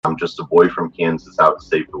I'm just a boy from Kansas out to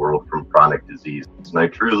save the world from chronic disease. And I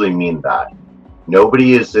truly mean that.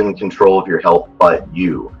 Nobody is in control of your health but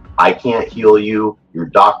you. I can't heal you. Your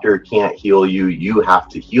doctor can't heal you. You have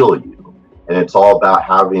to heal you. And it's all about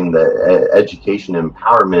having the education and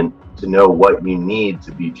empowerment to know what you need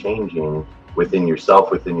to be changing within yourself,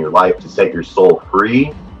 within your life, to set your soul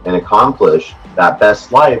free and accomplish that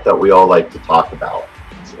best life that we all like to talk about.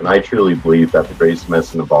 And I truly believe that the greatest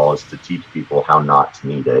medicine of all is to teach people how not to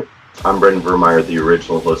need it. I'm Brendan Vermeyer, the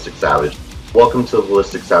original Holistic Savage. Welcome to the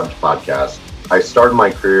Holistic Savage podcast. I started my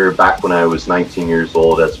career back when I was 19 years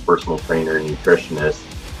old as a personal trainer and nutritionist.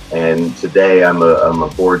 And today I'm a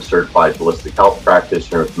board certified holistic health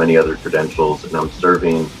practitioner with many other credentials. And I'm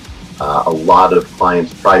serving a lot of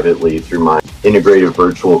clients privately through my integrated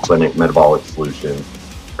virtual clinic, Metabolic Solutions.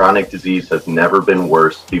 Chronic disease has never been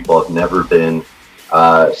worse. People have never been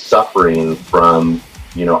suffering from,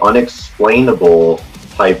 unexplainable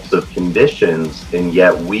types of conditions, and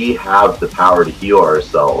yet we have the power to heal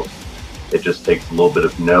ourselves. It just takes a little bit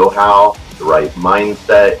of know-how, the right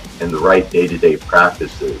mindset, and the right day-to-day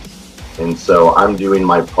practices. And so I'm doing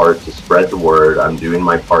my part to spread the word. I'm doing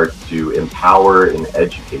my part to empower and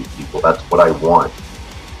educate people. That's what I want.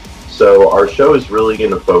 So our show is really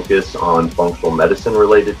going to focus on functional medicine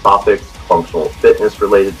related topics, functional fitness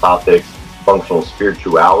related topics, functional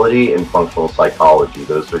spirituality, and functional psychology.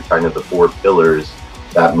 Those are kind of the four pillars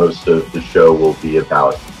that most of the show will be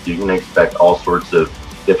about. You can expect all sorts of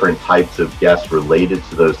different types of guests related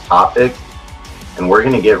to those topics. And we're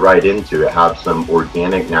going to get right into it, have some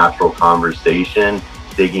organic, natural conversation,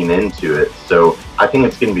 digging into it. So I think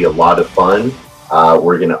it's going to be a lot of fun.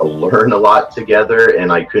 We're going to learn a lot together,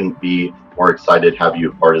 and I couldn't be more excited to have you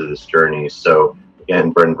a part of this journey. So again,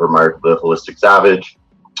 Brendan Vermeyer, the Holistic Savage.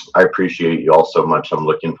 I appreciate you all so much. I'm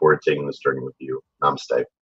looking forward to taking this journey with you. Namaste.